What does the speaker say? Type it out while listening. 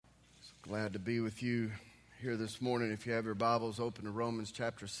Glad to be with you here this morning. If you have your Bibles open to Romans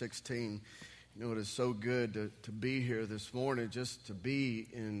chapter 16, you know it is so good to be here this morning, just to be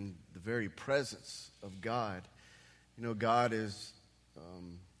in the very presence of God. You know, God is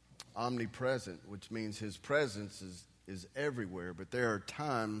omnipresent, which means His presence is everywhere, but there are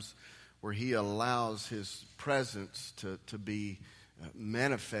times where He allows His presence to be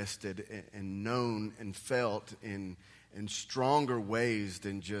manifested and known and felt in stronger ways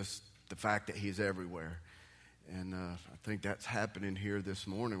than just the fact that He's everywhere. And I think that's happening here this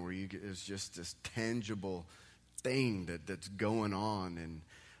morning, where it's just this tangible thing that's going on.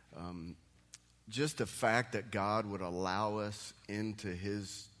 And just the fact that God would allow us into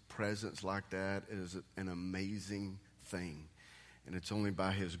His presence like that is an amazing thing. And it's only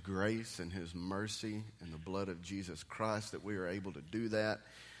by His grace and His mercy and the blood of Jesus Christ that we are able to do that.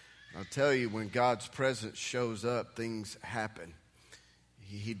 I'll tell you, when God's presence shows up, things happen.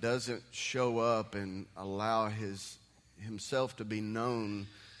 He doesn't show up and allow Himself to be known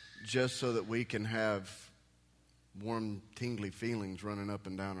just so that we can have warm, tingly feelings running up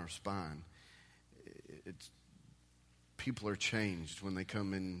and down our spine. People are changed when they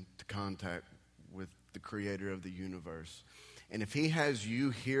come into contact with the Creator of the universe. And if He has you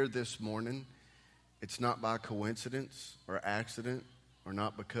here this morning, it's not by coincidence or accident, or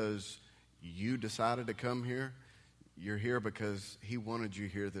not because you decided to come here. You're here because He wanted you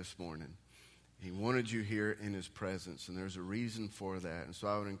here this morning. He wanted you here in His presence, and there's a reason for that. And so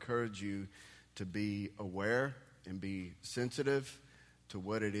I would encourage you to be aware and be sensitive to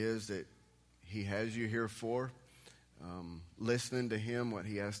what it is that He has you here for. Listening to Him, what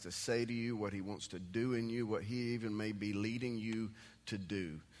He has to say to you, what He wants to do in you, what He even may be leading you to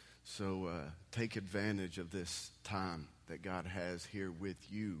do. So take advantage of this time that God has here with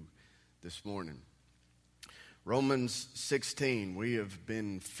you this morning. Romans 16, we have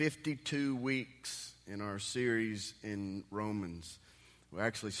been 52 weeks in our series in Romans. We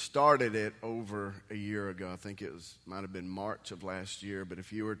actually started it over a year ago. I think it might have been March of last year, but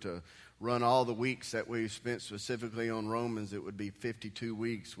if you were to run all the weeks that we spent specifically on Romans, it would be 52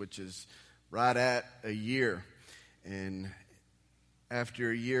 weeks, which is right at a year. And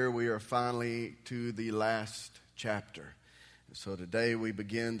after a year, we are finally to the last chapter. So today we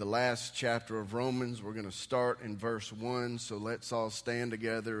begin the last chapter of Romans. We're going to start in verse 1. So let's all stand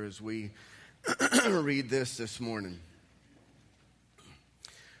together as we read this morning.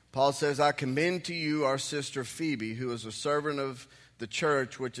 Paul says, I commend to you our sister Phoebe, who is a servant of the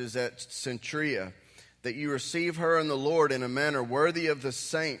church which is at Cenchrea, that you receive her in the Lord in a manner worthy of the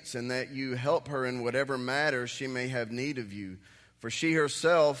saints, and that you help her in whatever matter she may have need of you. For she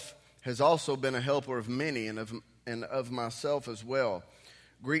herself has also been a helper of many, and of myself as well.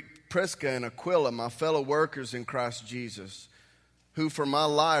 Greet Prisca and Aquila, my fellow workers in Christ Jesus, who for my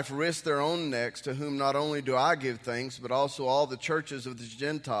life risked their own necks, to whom not only do I give thanks, but also all the churches of the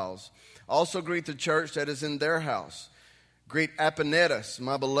Gentiles. Also greet the church that is in their house. Greet Epaenetus,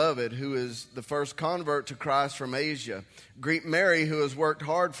 my beloved, who is the first convert to Christ from Asia. Greet Mary, who has worked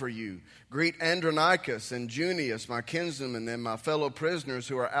hard for you. Greet Andronicus and Junius, my kinsmen, and my fellow prisoners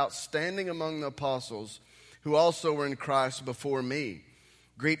who are outstanding among the apostles, who also were in Christ before me.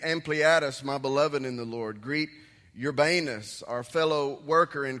 Greet Ampliatus, my beloved in the Lord. Greet Urbanus, our fellow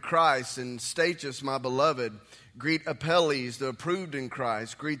worker in Christ, and Stachys, my beloved. Greet Apelles, the approved in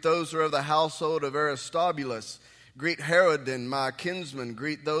Christ. Greet those who are of the household of Aristobulus. Greet Herodion, my kinsman.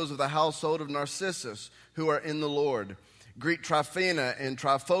 Greet those of the household of Narcissus, who are in the Lord. Greet Tryphena and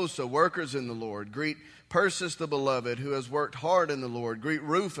Tryphosa, workers in the Lord. Greet Persis the beloved, who has worked hard in the Lord. Greet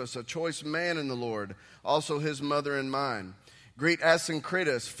Rufus, a choice man in the Lord, also his mother and mine. Greet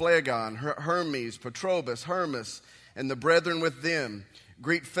Asyncritus, Phlegon, Hermes, Patrobas, Hermas, and the brethren with them.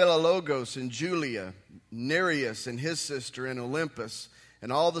 Greet Philologos and Julia, Nereus and his sister, and Olympus, and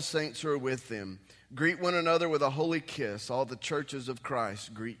all the saints who are with them. Greet one another with a holy kiss. All the churches of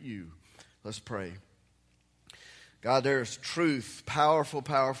Christ greet you. Let's pray. God, there is truth, powerful,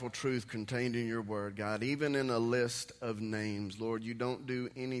 powerful truth contained in your word, God, even in a list of names. Lord, you don't do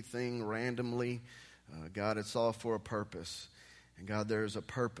anything randomly. God, it's all for a purpose. And God, there is a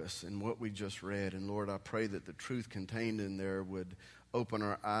purpose in what we just read. And Lord, I pray that the truth contained in there would open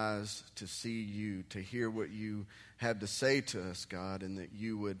our eyes to see you, to hear what you have to say to us, God, and that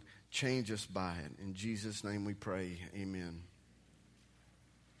you would change us by it. In Jesus' name we pray, amen.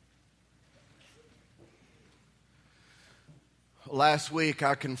 Last week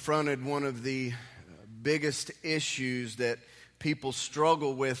I confronted one of the biggest issues that people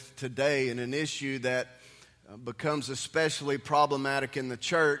struggle with today, and an issue that becomes especially problematic in the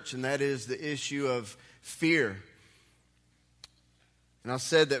church, and that is the issue of fear. And I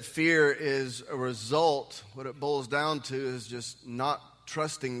said that fear is a result, what it boils down to is just not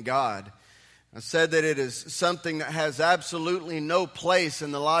trusting God. I said that it is something that has absolutely no place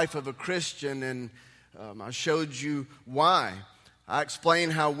in the life of a Christian, and I showed you why. I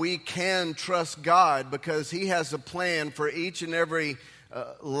explained how we can trust God because He has a plan for each and every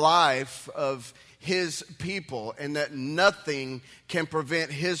life of His people, and that nothing can prevent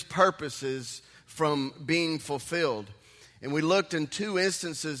His purposes from being fulfilled. And we looked in two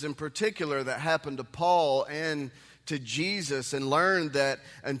instances in particular that happened to Paul and to Jesus, and learned that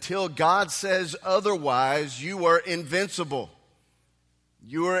until God says otherwise, you are invincible.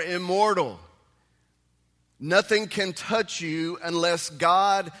 You are immortal. Nothing can touch you unless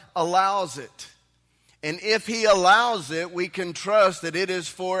God allows it. And if He allows it, we can trust that it is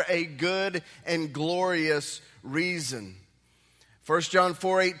for a good and glorious reason. 1 John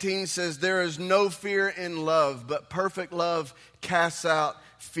 4:18 says, there is no fear in love, but perfect love casts out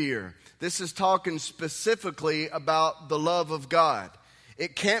fear. This is talking specifically about the love of God.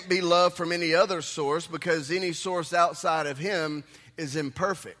 It can't be love from any other source because any source outside of Him is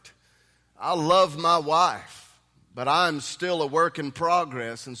imperfect. I love my wife, but I'm still a work in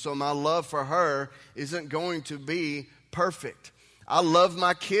progress, and so my love for her isn't going to be perfect. I love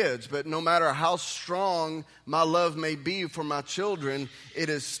my kids, but no matter how strong my love may be for my children, it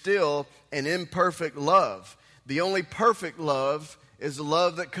is still an imperfect love. The only perfect love is the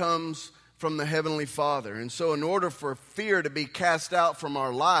love that comes from the Heavenly Father. And so in order for fear to be cast out from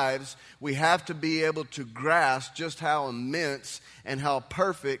our lives, we have to be able to grasp just how immense and how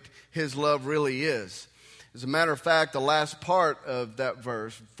perfect His love really is. As a matter of fact, the last part of that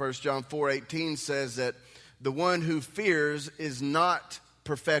verse, 1 John 4:18, says that the one who fears is not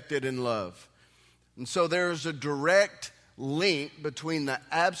perfected in love. And so there's a direct link between the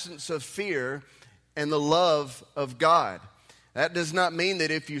absence of fear and the love of God. That does not mean that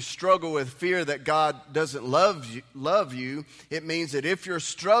if you struggle with fear that God doesn't love you. It means that if you're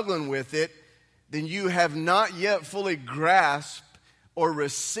struggling with it, then you have not yet fully grasped or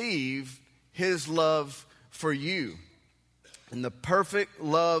received His love for you. And the perfect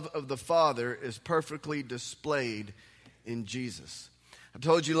love of the Father is perfectly displayed in Jesus. I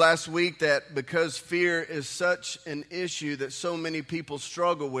told you last week that because fear is such an issue that so many people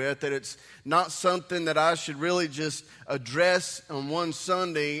struggle with, that it's not something that I should really just address on one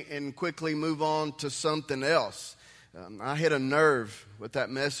Sunday and quickly move on to something else. I hit a nerve with that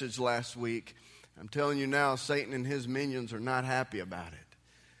message last week. I'm telling you now, Satan and his minions are not happy about it.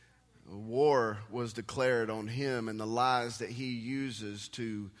 War was declared on him and the lies that he uses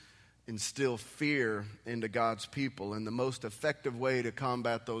to instill fear into God's people. And the most effective way to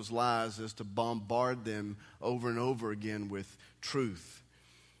combat those lies is to bombard them over and over again with truth.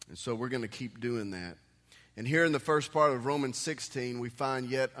 And so we're going to keep doing that. And here in the first part of Romans 16, we find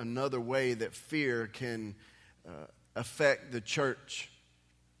yet another way that fear can affect the church.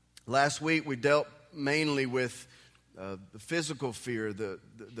 Last week we dealt mainly with the physical fear,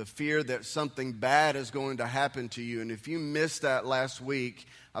 the fear that something bad is going to happen to you. And if you missed that last week,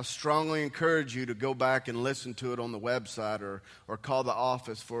 I strongly encourage you to go back and listen to it on the website or call the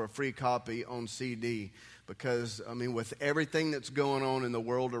office for a free copy on CD. Because, with everything that's going on in the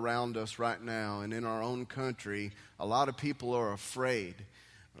world around us right now and in our own country, a lot of people are afraid.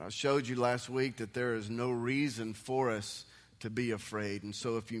 But I showed you last week that there is no reason for us to be afraid. And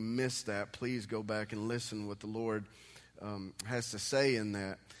so if you missed that, please go back and listen what the Lord has to say in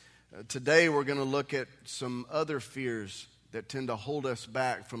that. Today we're going to look at some other fears that tend to hold us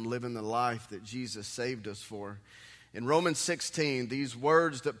back from living the life that Jesus saved us for. In Romans 16, these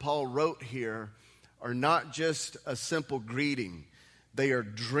words that Paul wrote here are not just a simple greeting. They are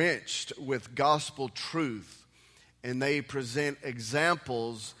drenched with gospel truth, and they present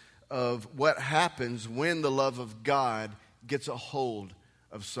examples of what happens when the love of God gets a hold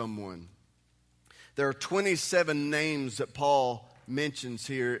of someone. There are 27 names that Paul mentions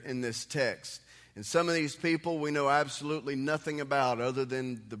here in this text. And some of these people we know absolutely nothing about other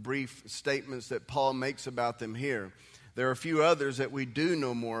than the brief statements that Paul makes about them here. There are a few others that we do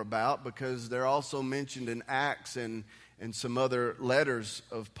know more about because they're also mentioned in Acts and some other letters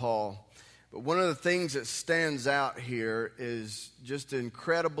of Paul. But one of the things that stands out here is just the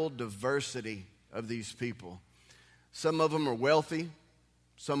incredible diversity of these people. Some of them are wealthy.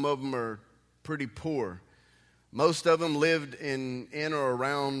 Some of them are pretty poor. Most of them lived in or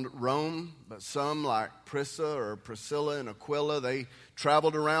around Rome, but some, like Priscilla and Aquila, they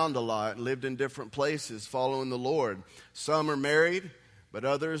traveled around a lot and lived in different places following the Lord. Some are married, but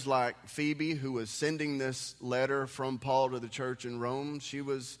others, like Phoebe, who was sending this letter from Paul to the church in Rome, she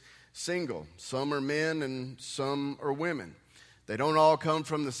was single. Some are men and some are women. They don't all come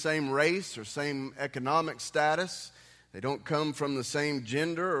from the same race or same economic status. They don't come from the same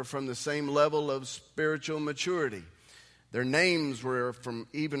gender or from the same level of spiritual maturity. Their names were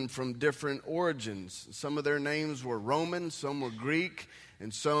even from different origins. Some of their names were Roman, some were Greek,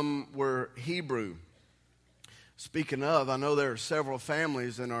 and some were Hebrew. Speaking of, I know there are several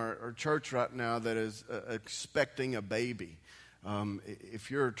families in our church right now that is expecting a baby. If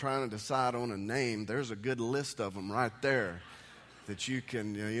you're trying to decide on a name, there's a good list of them right there that you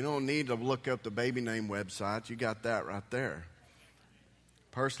can, you don't need to look up the baby name website. You got that right there.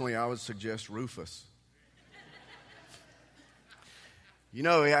 Personally, I would suggest Rufus.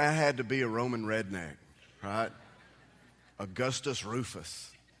 I had to be a Roman redneck, right? Augustus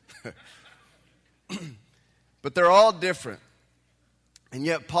Rufus. But they're all different. And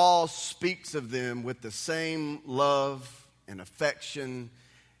yet Paul speaks of them with the same love and affection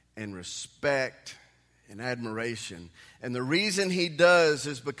and respect and admiration. And the reason he does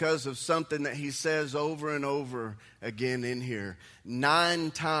is because of something that he says over and over again in here.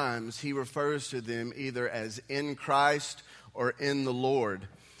 9 times he refers to them either as in Christ or in the Lord.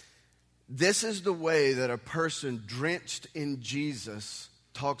 This is the way that a person drenched in Jesus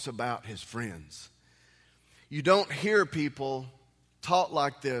talks about his friends. You don't hear people talk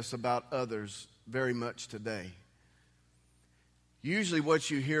like this about others very much today. Usually what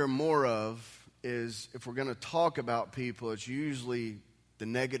you hear more of is, if we're going to talk about people, it's usually the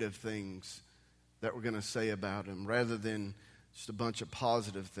negative things that we're going to say about them rather than just a bunch of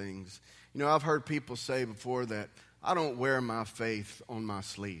positive things. I've heard people say before that, I don't wear my faith on my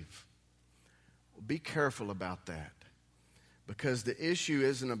sleeve. Well, be careful about that, because the issue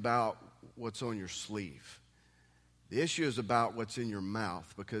isn't about what's on your sleeve. The issue is about what's in your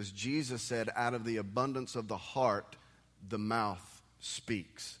mouth, because Jesus said, out of the abundance of the heart, the mouth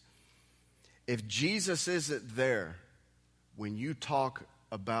speaks. If Jesus isn't there when you talk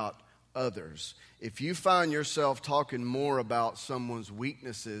about others, if you find yourself talking more about someone's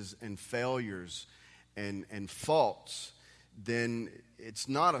weaknesses and failures and faults, then it's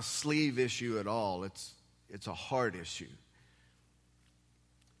not a sleeve issue at all. It's a heart issue.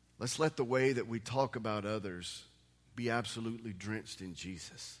 Let's let the way that we talk about others be absolutely drenched in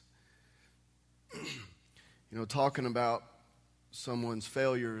Jesus. Talking about someone's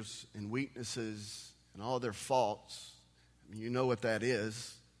failures and weaknesses and all their faults, you know what that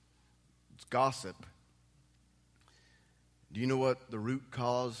is. It's gossip. Do you know what the root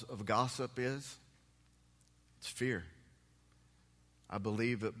cause of gossip is? It's fear. I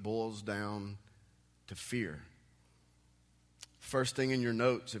believe it boils down to fear. First thing in your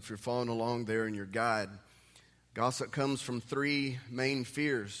notes, if you're following along there in your guide, gossip comes from 3 main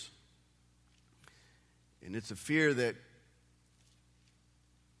fears. And it's a fear that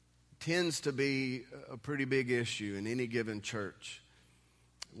tends to be a pretty big issue in any given church.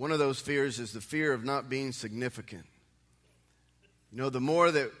 One of those fears is the fear of not being significant. The more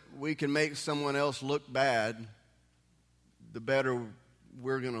that we can make someone else look bad, the better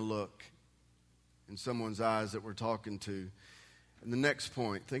we're going to look in someone's eyes that we're talking to. And the next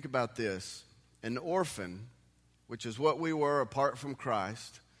point, think about this. An orphan, which is what we were apart from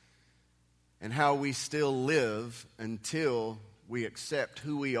Christ, and how we still live until we accept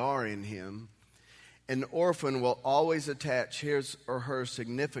who we are in Him, an orphan will always attach his or her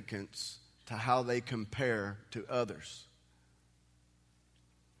significance to how they compare to others.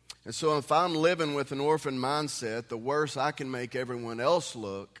 And so if I'm living with an orphan mindset, the worse I can make everyone else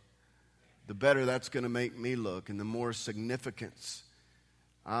look, the better that's going to make me look, and the more significance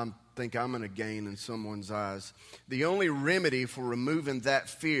I think I'm going to gain in someone's eyes. The only remedy for removing that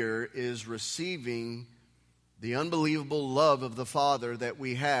fear is receiving the unbelievable love of the Father that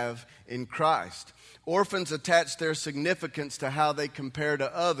we have in Christ. Orphans attach their significance to how they compare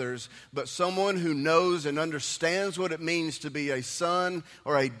to others, but someone who knows and understands what it means to be a son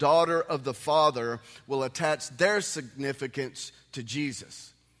or a daughter of the Father will attach their significance to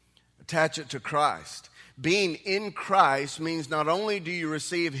Jesus. Attach it to Christ. Being in Christ means not only do you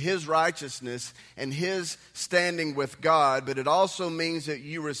receive His righteousness and His standing with God, but it also means that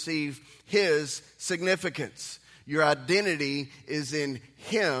you receive His significance. Your identity is in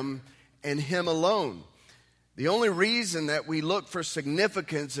Him and Him alone. The only reason that we look for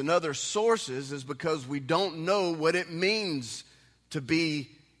significance in other sources is because we don't know what it means to be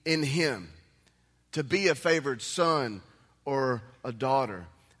in Him, to be a favored son or a daughter.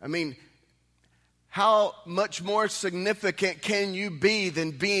 I mean, how much more significant can you be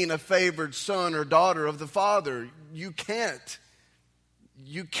than being a favored son or daughter of the Father? You can't.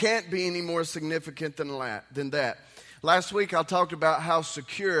 You can't be any more significant than that. Last week I talked about how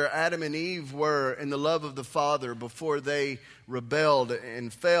secure Adam and Eve were in the love of the Father before they rebelled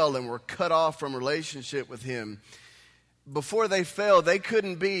and fell and were cut off from relationship with Him. Before they fell, they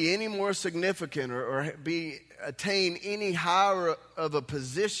couldn't be any more significant or attain any higher of a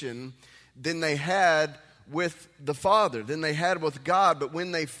position than they had with the Father, than they had with God. But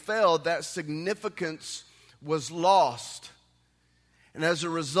when they fell, that significance was lost. And as a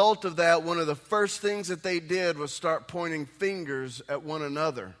result of that, one of the first things that they did was start pointing fingers at one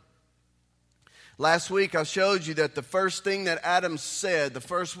another. Last week I showed you that the first thing that Adam said, the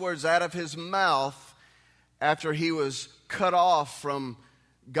first words out of his mouth after he was cut off from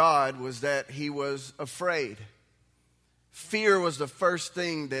God, was that he was afraid. Fear was the first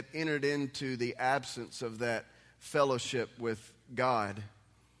thing that entered into the absence of that fellowship with God.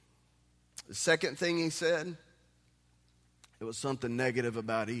 The second thing he said, it was something negative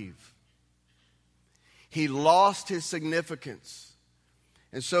about Eve. He lost his significance.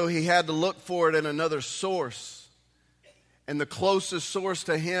 And so he had to look for it in another source. And the closest source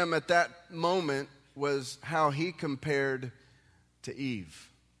to him at that moment was how he compared to Eve.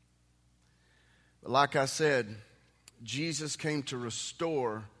 But like I said, Jesus came to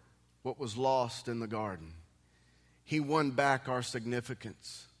restore what was lost in the garden. He won back our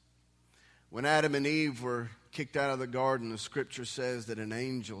significance. When Adam and Eve were kicked out of the garden, the scripture says that an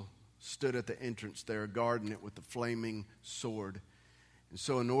angel stood at the entrance there, guarding it with a flaming sword. And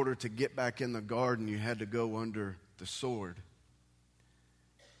so in order to get back in the garden, you had to go under the sword.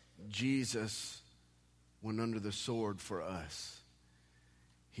 Jesus went under the sword for us.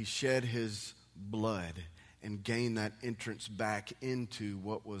 He shed his blood and gained that entrance back into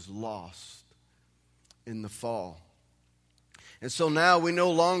what was lost in the fall. And so now we no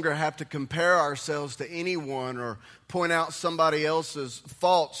longer have to compare ourselves to anyone or point out somebody else's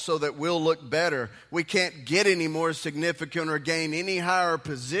faults so that we'll look better. We can't get any more significant or gain any higher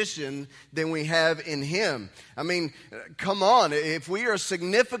position than we have in Him. I mean, come on. If we are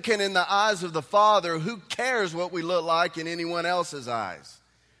significant in the eyes of the Father, who cares what we look like in anyone else's eyes?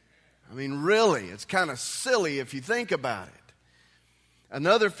 I mean, really, it's kind of silly if you think about it.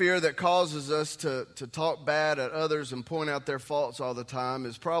 Another fear that causes us to talk bad at others and point out their faults all the time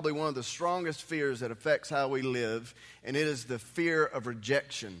is probably one of the strongest fears that affects how we live, and it is the fear of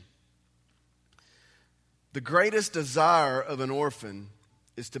rejection. The greatest desire of an orphan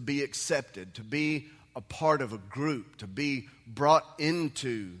is to be accepted, to be a part of a group, to be brought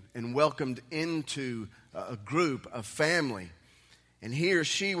into and welcomed into a group, a family. And he or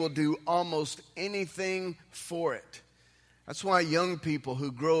she will do almost anything for it. That's why young people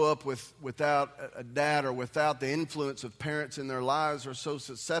who grow up without a dad or without the influence of parents in their lives are so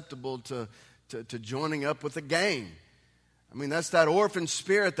susceptible to joining up with a gang. I mean, that's that orphan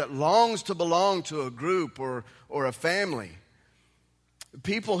spirit that longs to belong to a group or a family.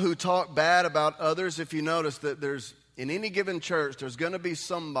 People who talk bad about others, if you notice that in any given church, there's going to be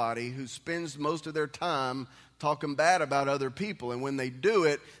somebody who spends most of their time talking bad about other people. And when they do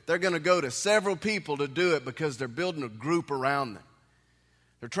it, they're going to go to several people to do it because they're building a group around them.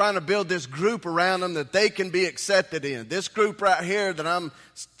 They're trying to build this group around them that they can be accepted in. This group right here that I'm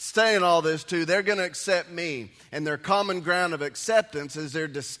saying all this to, they're going to accept me. And their common ground of acceptance is their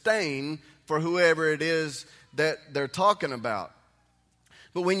disdain for whoever it is that they're talking about.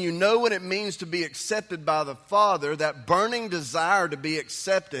 But when you know what it means to be accepted by the Father, that burning desire to be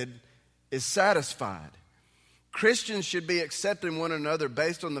accepted is satisfied. Christians should be accepting one another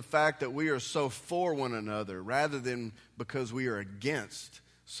based on the fact that we are so for one another rather than because we are against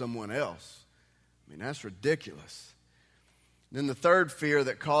someone else. I mean, that's ridiculous. Then the third fear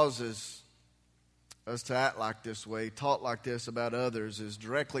that causes us to act like this way, talk like this about others, is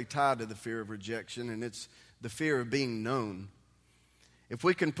directly tied to the fear of rejection, and it's the fear of being known. If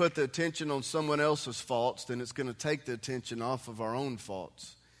we can put the attention on someone else's faults, then it's going to take the attention off of our own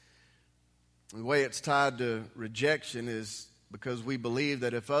faults. The way it's tied to rejection is because we believe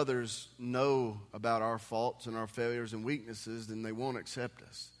that if others know about our faults and our failures and weaknesses, then they won't accept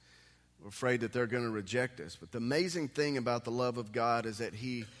us. We're afraid that they're going to reject us. But the amazing thing about the love of God is that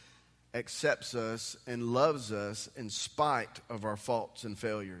He accepts us and loves us in spite of our faults and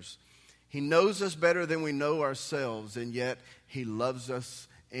failures. He knows us better than we know ourselves, and yet He loves us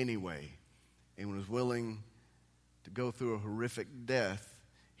anyway and was willing to go through a horrific death.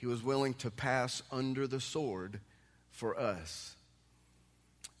 He was willing to pass under the sword for us.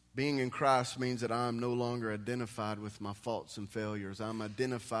 Being in Christ means that I'm no longer identified with my faults and failures. I'm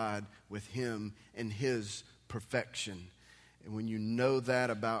identified with Him and His perfection. And when you know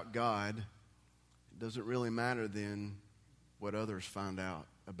that about God, it doesn't really matter then what others find out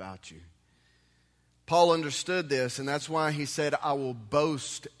about you. Paul understood this, and that's why he said, I will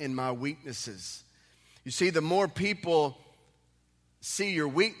boast in my weaknesses. You see, the more people see your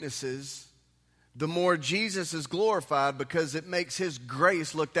weaknesses, the more Jesus is glorified, because it makes his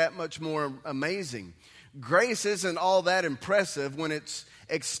grace look that much more amazing. Grace isn't all that impressive when it's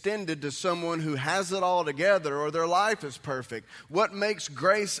extended to someone who has it all together or their life is perfect. What makes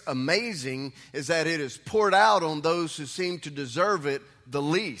grace amazing is that it is poured out on those who seem to deserve it the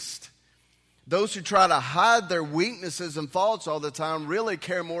least. Those who try to hide their weaknesses and faults all the time really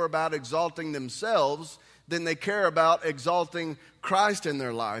care more about exalting themselves than they care about exalting Christ in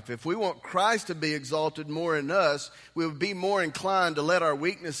their life. If we want Christ to be exalted more in us, we would be more inclined to let our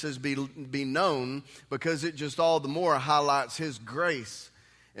weaknesses be known, because it just all the more highlights his grace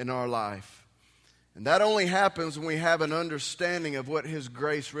in our life. And that only happens when we have an understanding of what his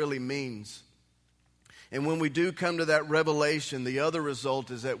grace really means. And when we do come to that revelation, the other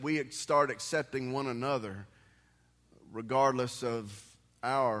result is that we start accepting one another regardless of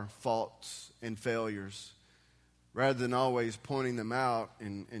our faults and failures, rather than always pointing them out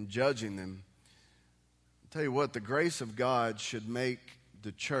and judging them. I'll tell you what, the grace of God should make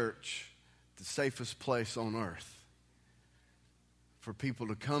the church the safest place on earth for people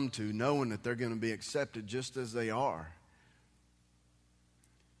to come to, knowing that they're going to be accepted just as they are.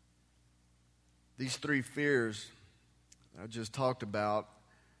 These three fears I just talked about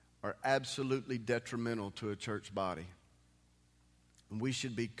are absolutely detrimental to a church body. And we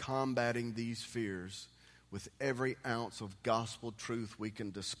should be combating these fears with every ounce of gospel truth we can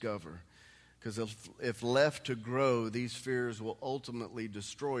discover. Because if left to grow, these fears will ultimately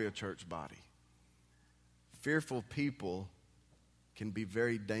destroy a church body. Fearful people can be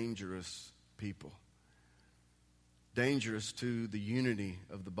very dangerous people. Dangerous to the unity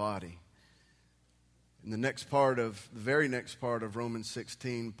of the body. In the very next part of Romans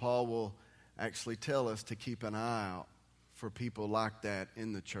 16, Paul will actually tell us to keep an eye out for people like that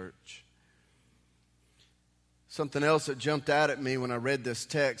in the church. Something else that jumped out at me when I read this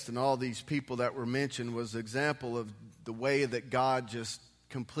text and all these people that were mentioned was an example of the way that God just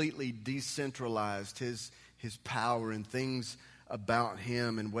completely decentralized his power and things about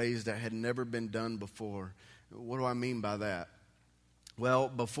him in ways that had never been done before. What do I mean by that? Well,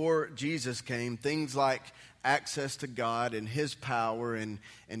 before Jesus came, things like access to God and his power and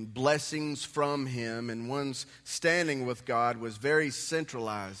blessings from him and one's standing with God was very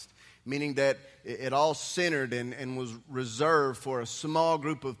centralized, meaning that it all centered and was reserved for a small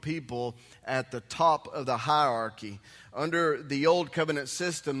group of people at the top of the hierarchy. Under the old covenant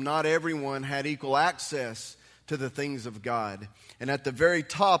system, not everyone had equal access to the things of God. And at the very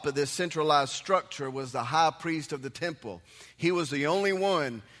top of this centralized structure was the high priest of the temple. He was the only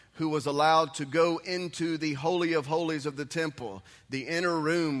one who was allowed to go into the Holy of Holies of the temple, the inner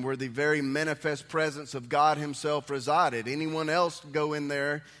room where the very manifest presence of God himself resided. Anyone else go in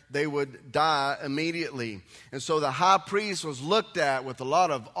there, they would die immediately. And so the high priest was looked at with a lot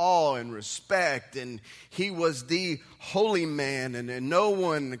of awe and respect, and he was the holy man, and no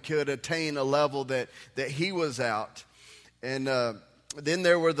one could attain a level that he was at. And then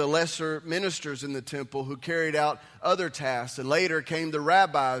there were the lesser ministers in the temple who carried out other tasks. And later came the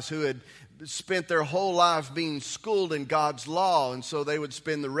rabbis who had spent their whole life being schooled in God's law. And so they would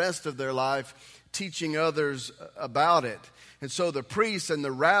spend the rest of their life teaching others about it. And so the priests and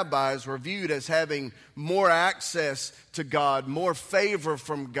the rabbis were viewed as having more access to God, more favor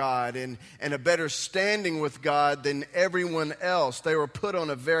from God, and a better standing with God than everyone else. They were put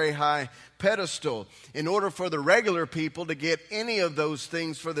on a very high pedestal. In order for the regular people to get any of those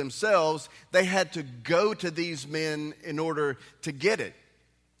things for themselves, they had to go to these men in order to get it.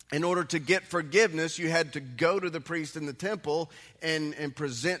 In order to get forgiveness, you had to go to the priest in the temple and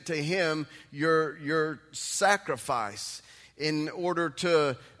present to him your sacrifice. In order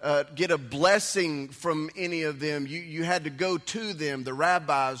to get a blessing from any of them, you had to go to them, the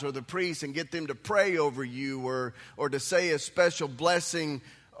rabbis or the priests, and get them to pray over you or to say a special blessing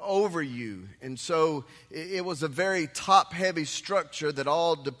over you. And so it was a very top-heavy structure that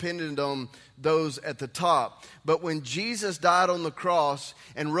all depended on those at the top. But when Jesus died on the cross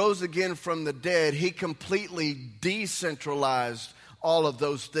and rose again from the dead, he completely decentralized all of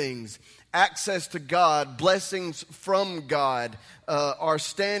those things. Access to God, blessings from God, our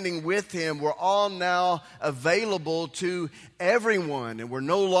standing with him were all now available to everyone, and were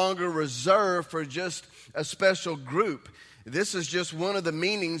no longer reserved for just a special group. This is just one of the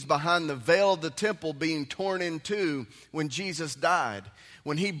meanings behind the veil of the temple being torn in two when Jesus died.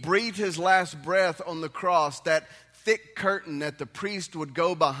 When he breathed his last breath on the cross, that thick curtain that the priest would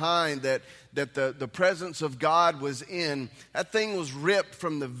go behind, that the presence of God was in, that thing was ripped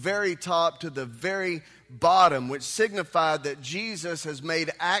from the very top to the very bottom, which signified that Jesus has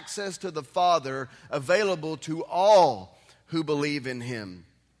made access to the Father available to all who believe in him.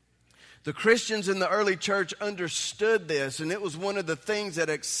 The Christians in the early church understood this, and it was one of the things that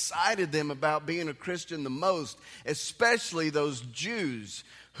excited them about being a Christian the most, especially those Jews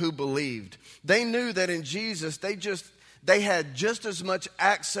who believed. They knew that in Jesus, they had just as much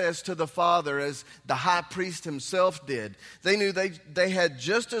access to the Father as the high priest himself did. They knew they had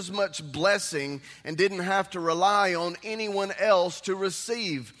just as much blessing and didn't have to rely on anyone else to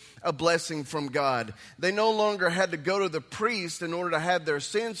receive a blessing from God. They no longer had to go to the priest in order to have their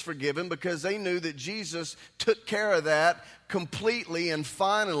sins forgiven, because they knew that Jesus took care of that completely and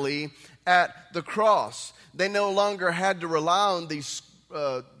finally at the cross. They no longer had to rely on these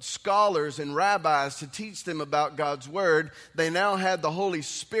scholars and rabbis to teach them about God's Word. They now had the Holy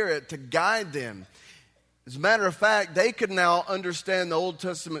Spirit to guide them. As a matter of fact, they could now understand the Old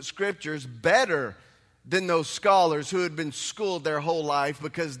Testament Scriptures better than those scholars who had been schooled their whole life,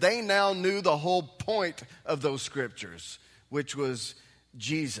 because they now knew the whole point of those Scriptures, which was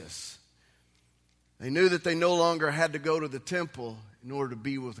Jesus. They knew that they no longer had to go to the temple in order to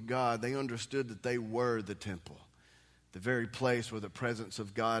be with God. They understood that they were the temple, the very place where the presence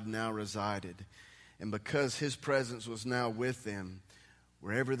of God now resided. And because his presence was now with them,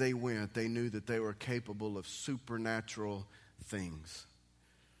 wherever they went, they knew that they were capable of supernatural things.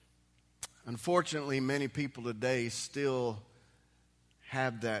 Unfortunately, many people today still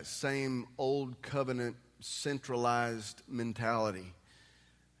have that same old covenant centralized mentality.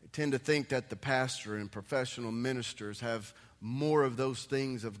 They tend to think that the pastor and professional ministers have more of those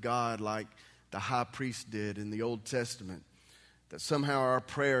things of God like the high priest did in the Old Testament, that somehow our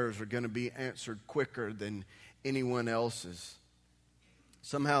prayers are going to be answered quicker than anyone else's.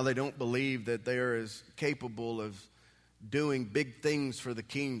 Somehow they don't believe that they are as capable of doing big things for the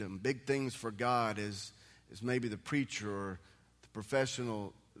kingdom, big things for God, as maybe the preacher or the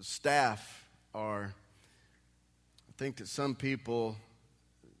professional staff are. I think that some people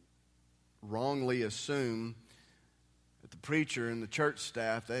wrongly assume that the preacher and the church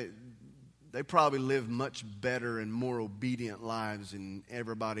staff, they probably live much better and more obedient lives than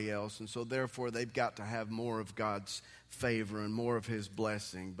everybody else. And so therefore they've got to have more of God's favor and more of his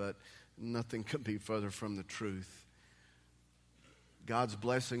blessing. But nothing could be further from the truth. God's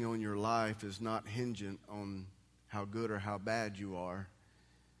blessing on your life is not hingent on how good or how bad you are.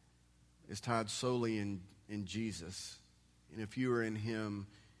 It's tied solely in Jesus. And if you are in him,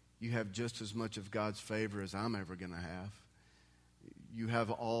 you have just as much of God's favor as I'm ever going to have. You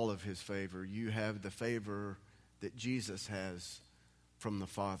have all of his favor. You have the favor that Jesus has from the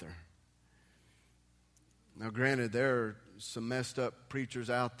Father. Now, granted, there are some messed up preachers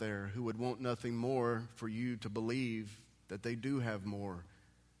out there who would want nothing more for you to believe that they do have more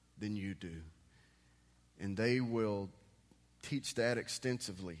than you do. And they will teach that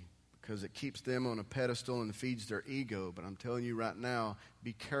extensively because it keeps them on a pedestal and feeds their ego. But I'm telling you right now,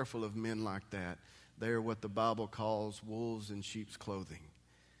 be careful of men like that. They are what the Bible calls wolves in sheep's clothing.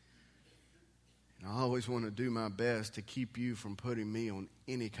 And I always want to do my best to keep you from putting me on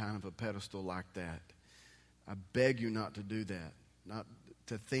any kind of a pedestal like that. I beg you not to do that, not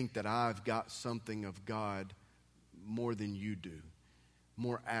to think that I've got something of God more than you do,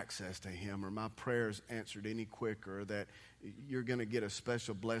 more access to him, or my prayers answered any quicker, or that you're going to get a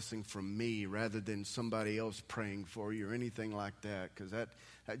special blessing from me rather than somebody else praying for you or anything like that, because that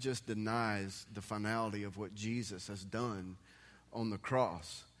just denies the finality of what Jesus has done on the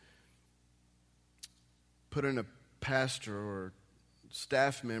cross. Putting a pastor or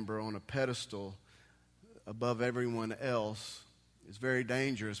staff member on a pedestal above everyone else is very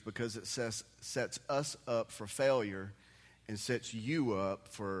dangerous, because it sets us up for failure and sets you up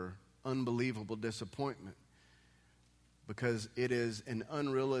for unbelievable disappointment, because it is an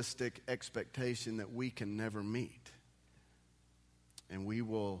unrealistic expectation that we can never meet. And we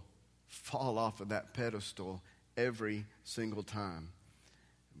will fall off of that pedestal every single time.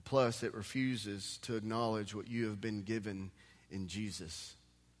 Plus, it refuses to acknowledge what you have been given in Jesus.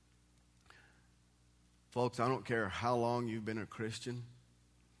 Folks, I don't care how long you've been a Christian.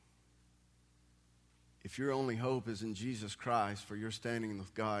 If your only hope is in Jesus Christ for your standing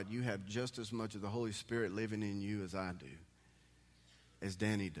with God, you have just as much of the Holy Spirit living in you as I do, as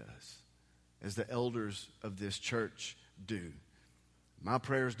Danny does, as the elders of this church do. My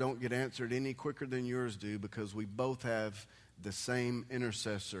prayers don't get answered any quicker than yours do, because we both have the same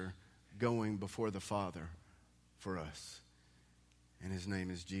intercessor going before the Father for us. And his name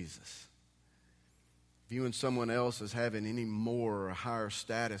is Jesus. viewing someone else as having any more or higher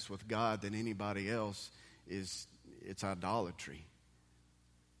status with God than anybody else it's idolatry.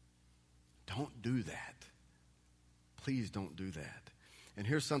 Don't do that. Please don't do that. And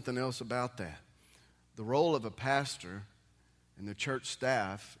here's something else about that. The role of a pastor and the church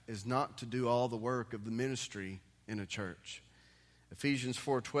staff is not to do all the work of the ministry in a church. Ephesians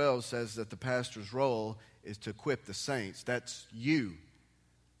 4:12 says that the pastor's role is to equip the saints. That's you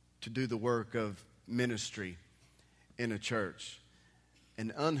to do the work of ministry in a church.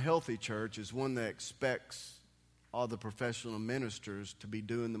 An unhealthy church is one that expects all the professional ministers to be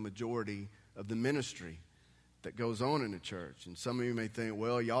doing the majority of the ministry that goes on in a church. And some of you may think,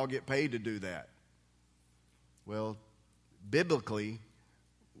 well, y'all get paid to do that. Well, biblically,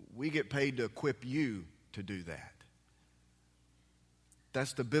 we get paid to equip you to do that.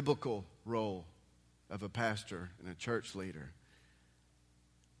 That's the biblical role of a pastor and a church leader.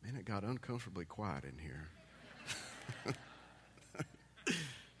 Man, it got uncomfortably quiet in here.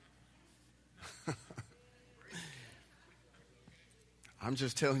 I'm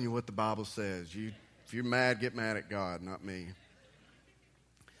just telling you what the Bible says. If you're mad, get mad at God, not me.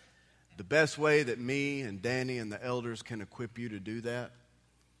 The best way that me and Danny and the elders can equip you to do that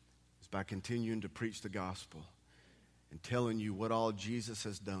is by continuing to preach the gospel and telling you what all Jesus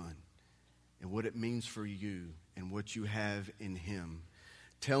has done and what it means for you and what you have in him.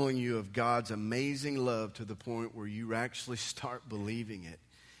 Telling you of God's amazing love to the point where you actually start believing it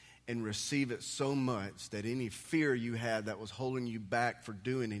and receive it so much that any fear you had that was holding you back for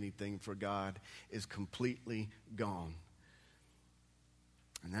doing anything for God is completely gone.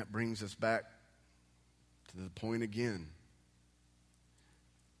 And that brings us back to the point again.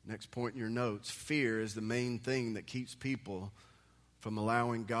 Next point in your notes, fear is the main thing that keeps people from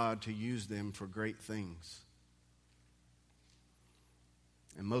allowing God to use them for great things.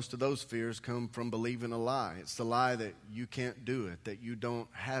 And most of those fears come from believing a lie. It's the lie that you can't do it, that you don't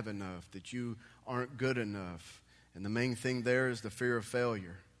have enough, that you aren't good enough. And the main thing there is the fear of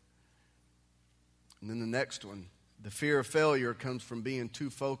failure. And then the next one, the fear of failure comes from being too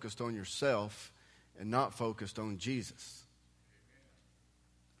focused on yourself and not focused on Jesus.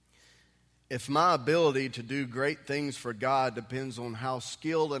 If my ability to do great things for God depends on how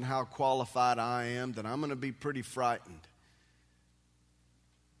skilled and how qualified I am, then I'm going to be pretty frightened.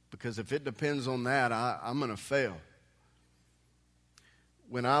 Because if it depends on that, I'm going to fail.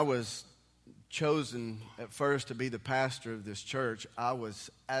 When I was chosen at first to be the pastor of this church, I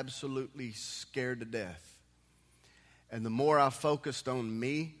was absolutely scared to death. And the more I focused on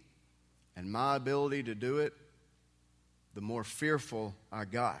me and my ability to do it, the more fearful I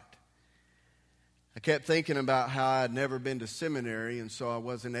got. I kept thinking about how I'd never been to seminary, and so I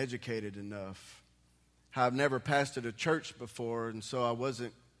wasn't educated enough. How I've never pastored a church before, and so I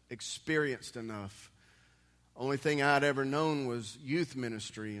wasn't experienced enough. Only thing I'd ever known was youth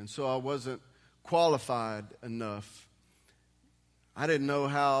ministry, and so I wasn't qualified enough. I didn't know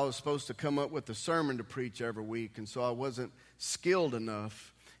how I was supposed to come up with a sermon to preach every week, and so I wasn't skilled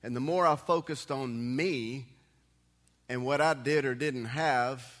enough. And the more I focused on me and what I did or didn't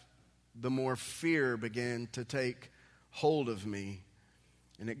have, the more fear began to take hold of me.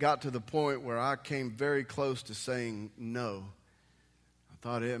 And it got to the point where I came very close to saying no. I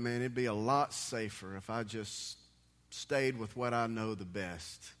thought, man, it'd be a lot safer if I just stayed with what I know the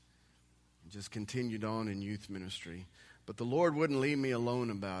best and just continued on in youth ministry. But the Lord wouldn't leave me alone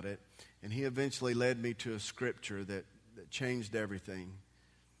about it, and he eventually led me to a scripture that changed everything.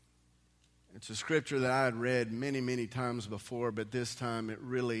 It's a scripture that I had read many, many times before, but this time it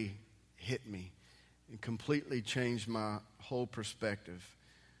really hit me and completely changed my whole perspective.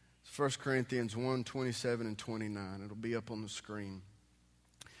 It's 1 Corinthians 1, 27 and 29. It'll be up on the screen.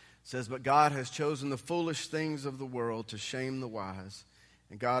 It says, "But God has chosen the foolish things of the world to shame the wise,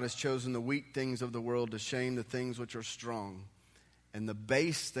 and God has chosen the weak things of the world to shame the things which are strong. And the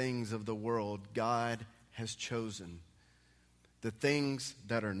base things of the world God has chosen, the things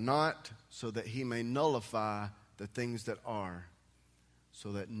that are not, so that he may nullify the things that are,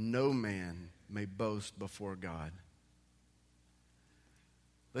 so that no man may boast before God."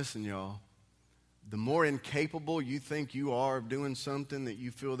 Listen, y'all. The more incapable you think you are of doing something that you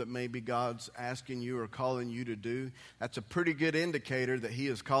feel that maybe God's asking you or calling you to do, that's a pretty good indicator that he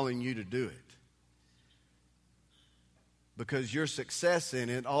is calling you to do it. Because your success in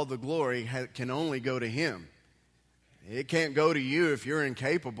it, all the glory can only go to him. It can't go to you if you're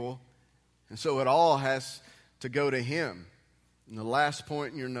incapable. And so it all has to go to him. And the last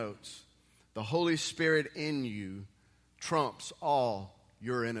point in your notes, the Holy Spirit in you trumps all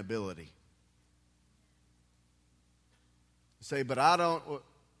your inability. You say, but I don't. Well,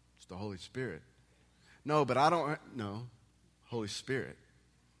 it's the Holy Spirit. No, but I don't. No, Holy Spirit.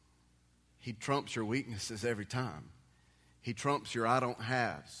 He trumps your weaknesses every time. He trumps your I don't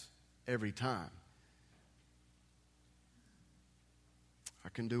haves every time. I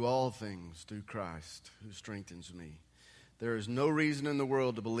can do all things through Christ who strengthens me. There is no reason in the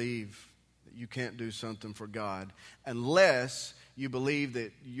world to believe that you can't do something for God unless you believe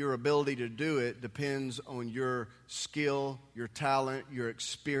that your ability to do it depends on your skill, your talent, your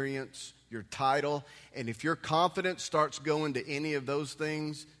experience, your title. And if your confidence starts going to any of those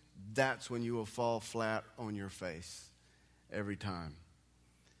things, that's when you will fall flat on your face every time.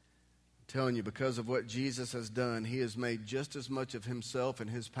 I'm telling you, because of what Jesus has done, he has made just as much of himself and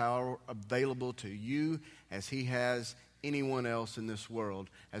his power available to you as he has anyone else in this world.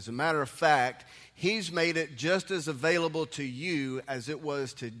 As a matter of fact, he's made it just as available to you as it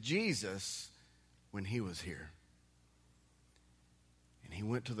was to Jesus when he was here. And he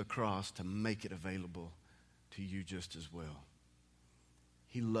went to the cross to make it available to you just as well.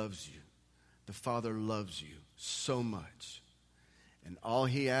 He loves you. The Father loves you so much. And all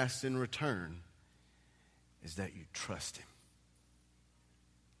he asks in return is that you trust him.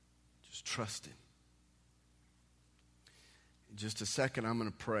 Just trust him. In just a second, I'm going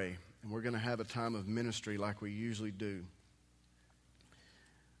to pray, and we're going to have a time of ministry like we usually do.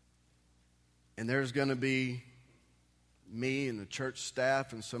 And there's going to be me and the church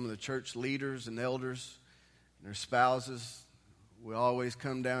staff and some of the church leaders and elders and their spouses. We always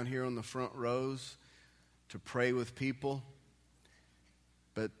come down here on the front rows to pray with people.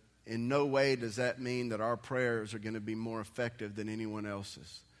 But in no way does that mean that our prayers are going to be more effective than anyone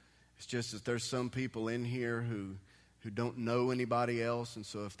else's. It's just that there's some people in here who don't know anybody else, and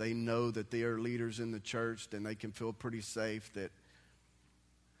so if they know that they are leaders in the church, then they can feel pretty safe that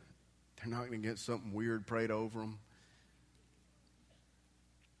they're not going to get something weird prayed over them.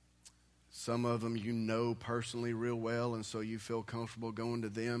 Some of them you know personally real well, and so you feel comfortable going to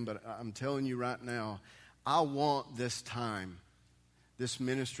them. But I'm telling you right now, I want this time, this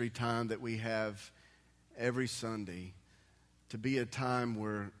ministry time that we have every Sunday, to be a time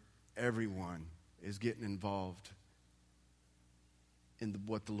where everyone is getting involved in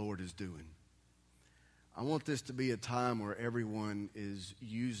what the Lord is doing. I want this to be a time where everyone is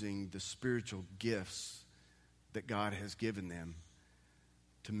using the spiritual gifts that God has given them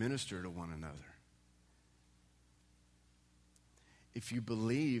to minister to one another. If you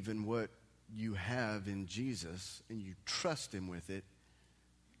believe in what you have in Jesus and you trust him with it,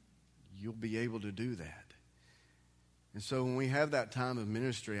 you'll be able to do that. And so when we have that time of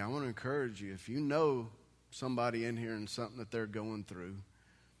ministry, I want to encourage you, if you know somebody in here and something that they're going through,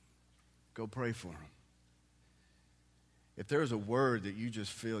 go pray for them. If there's a word that you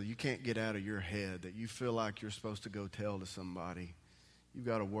just feel you can't get out of your head, that you feel like you're supposed to go tell to somebody, you've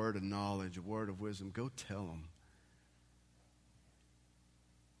got a word of knowledge, a word of wisdom, go tell them.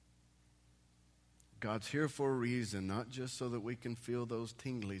 God's here for a reason, not just so that we can feel those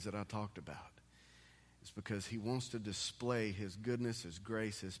tinglies that I talked about. It's because he wants to display his goodness, his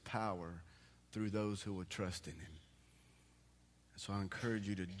grace, his power through those who would trust in him. So I encourage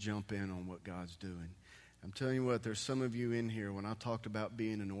you to jump in on what God's doing. I'm telling you what, there's some of you in here, when I talked about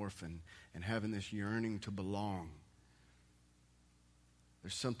being an orphan and having this yearning to belong,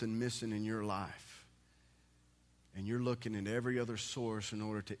 there's something missing in your life. And you're looking at every other source in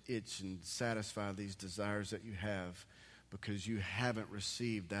order to itch and satisfy these desires that you have because you haven't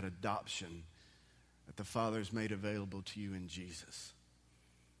received that adoption that the Father has made available to you in Jesus.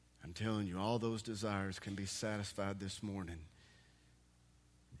 I'm telling you, all those desires can be satisfied this morning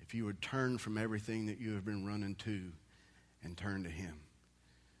if you would turn from everything that you have been running to and turn to him.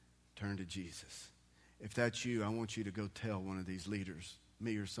 Turn to Jesus. If that's you, I want you to go tell one of these leaders,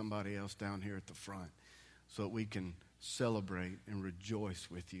 me or somebody else down here at the front, so that we can celebrate and rejoice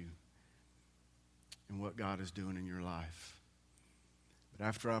with you in what God is doing in your life. But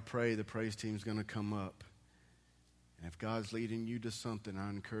after I pray, the praise team's going to come up. And if God's leading you to something, I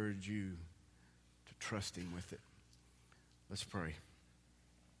encourage you to trust him with it. Let's pray.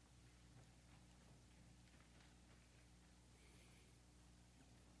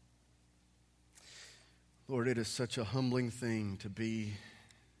 Lord, it is such a humbling thing to be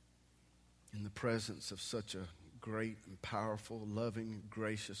in the presence of such a great and powerful, loving,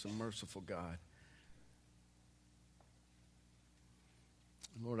 gracious, and merciful God.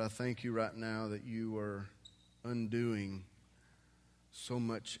 Lord, I thank you right now that you are undoing so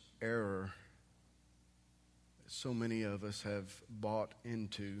much error that so many of us have bought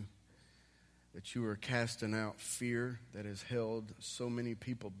into, that you are casting out fear that has held so many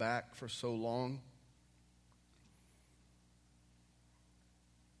people back for so long.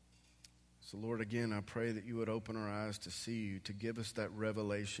 So, Lord, again, I pray that you would open our eyes to see you, to give us that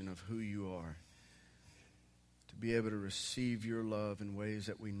revelation of who you are, to be able to receive your love in ways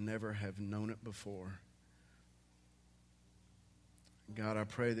that we never have known it before. God, I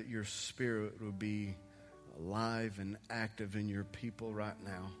pray that your Spirit will be alive and active in your people right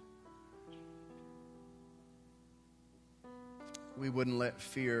now. We wouldn't let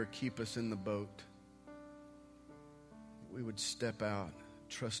fear keep us in the boat. We would step out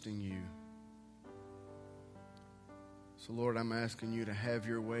trusting you. So, Lord, I'm asking you to have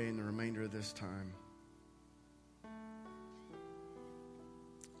your way in the remainder of this time.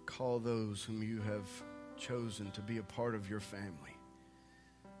 Call those whom you have chosen to be a part of your family.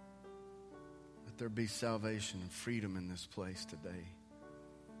 Let there be salvation and freedom in this place today.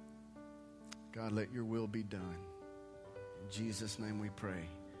 God, let your will be done. In Jesus' name we pray.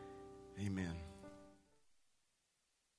 Amen.